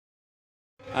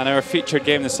And our featured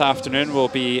game this afternoon will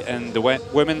be in the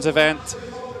women's event,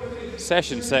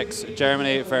 Session 6,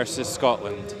 Germany versus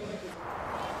Scotland.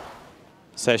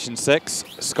 Session 6,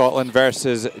 Scotland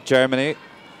versus Germany.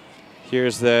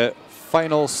 Here's the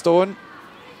final stone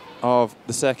of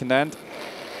the second end.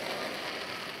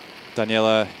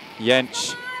 Daniela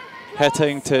Jentsch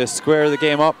hitting to square the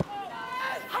game up.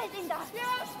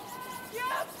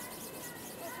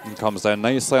 And comes down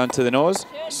nicely onto the nose.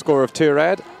 Score of 2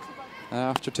 red.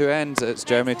 After 2 ends, it's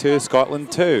Germany 2,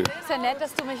 Scotland 2.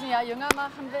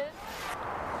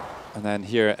 And then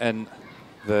here in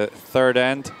the third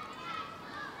end,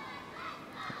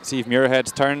 it's Eve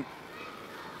Muirhead's turn.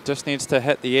 Just needs to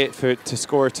hit the 8-foot to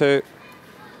score 2.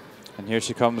 And here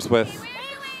she comes with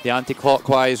the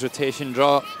anti-clockwise rotation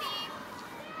draw.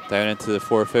 Down into the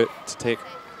 4-foot to take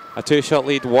a 2-shot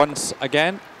lead once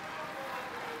again.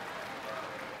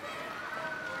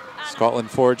 Scotland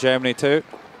 4, Germany 2.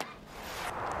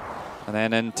 And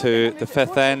then into the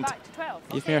 5th end,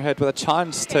 Eve Muirhead with a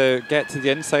chance to get to the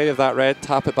inside of that red,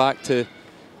 tap it back to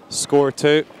score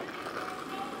 2.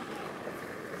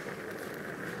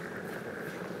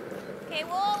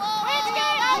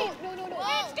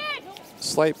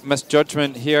 Slight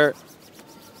misjudgment here.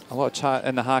 A lot of chat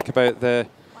in the hack about the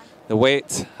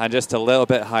weight and just a little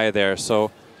bit high there.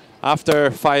 So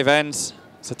after 5 ends,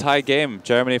 it's a tie game.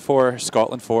 Germany 4,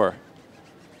 Scotland 4.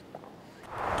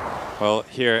 Well,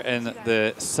 here in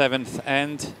the 7th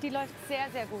end,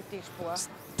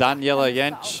 Daniela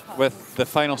Jentsch with the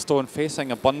final stone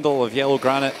facing a bundle of yellow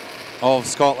granite of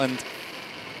Scotland.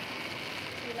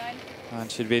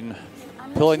 And she'd been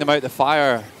pulling them out the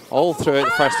fire all throughout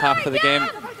the first half of the game.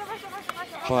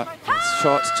 But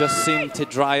shots just seem to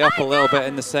dry up a little bit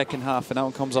in the second half, and that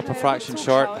one comes up a fraction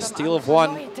short. A steal of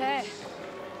 1.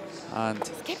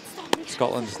 And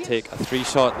Scotland take a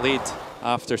 3-shot lead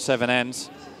after 7 ends.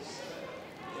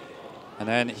 And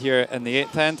then here in the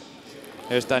 8th end,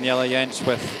 there's Daniela Jentsch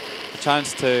with a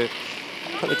chance to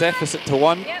put the deficit to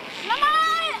 1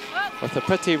 with a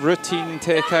pretty routine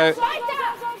takeout.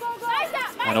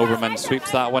 And Obermann sweeps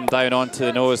that one down onto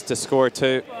the nose to score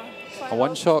 2. A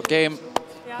 1-shot game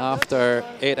after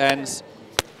 8 ends.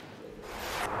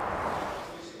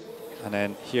 And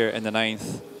then here in the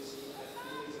 9th,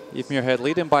 Eve Muirhead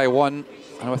leading by 1.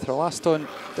 And with her last stone,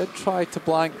 did try to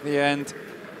blank the end,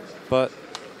 but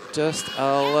just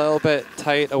a little bit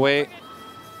tight away,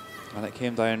 and it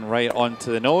came down right onto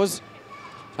the nose.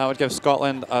 That would give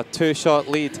Scotland a 2-shot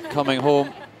lead coming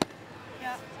home.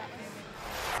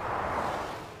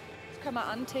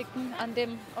 And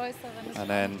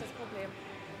then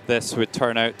this would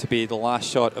turn out to be the last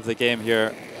shot of the game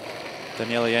here.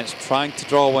 Daniela Jentsch trying to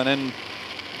draw one in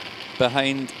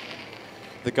behind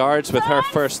the guards with her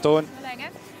first stone.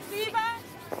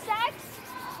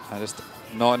 And just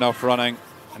not enough running.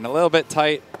 And a little bit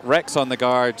tight, wrecks on the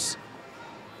guards,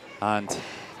 and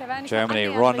Germany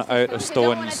run out of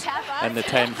stones in the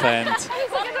 10th end.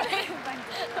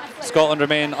 Scotland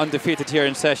remain undefeated here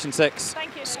in Session 6.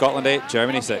 Scotland 8,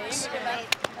 Germany 6.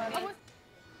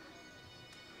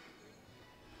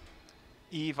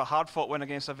 Eve, a hard-fought win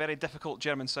against a very difficult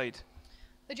German side.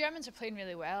 The Germans are playing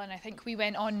really well, and I think we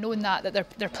went on knowing that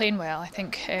they're playing well. I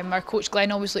think our coach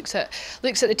Glenn always looks at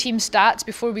the team's stats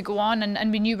before we go on,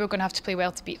 and we knew we were going to have to play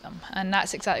well to beat them, and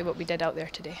that's exactly what we did out there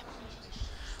today.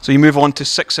 So you move on to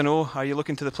 6-0. Are you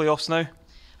looking to the playoffs now?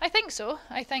 I think so.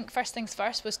 I think first things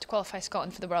first was to qualify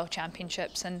Scotland for the World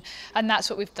Championships, and that's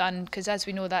what we've done, because as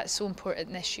we know, that's so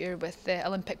important this year with the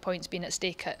Olympic points being at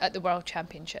stake at the World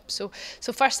Championships.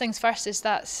 So first things first is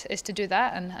to do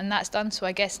that, and that's done. So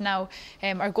I guess now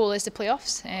our goal is the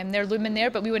playoffs. They're looming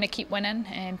there, but we want to keep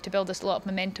winning to build us a lot of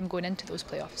momentum going into those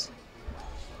playoffs.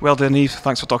 Well done, Eve.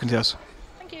 Thanks for talking to us.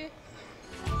 Thank you.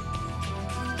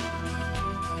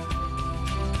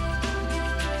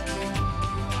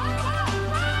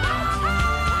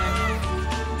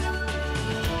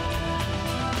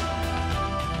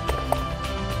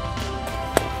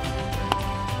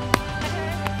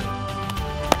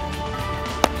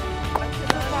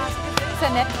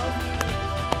 Net.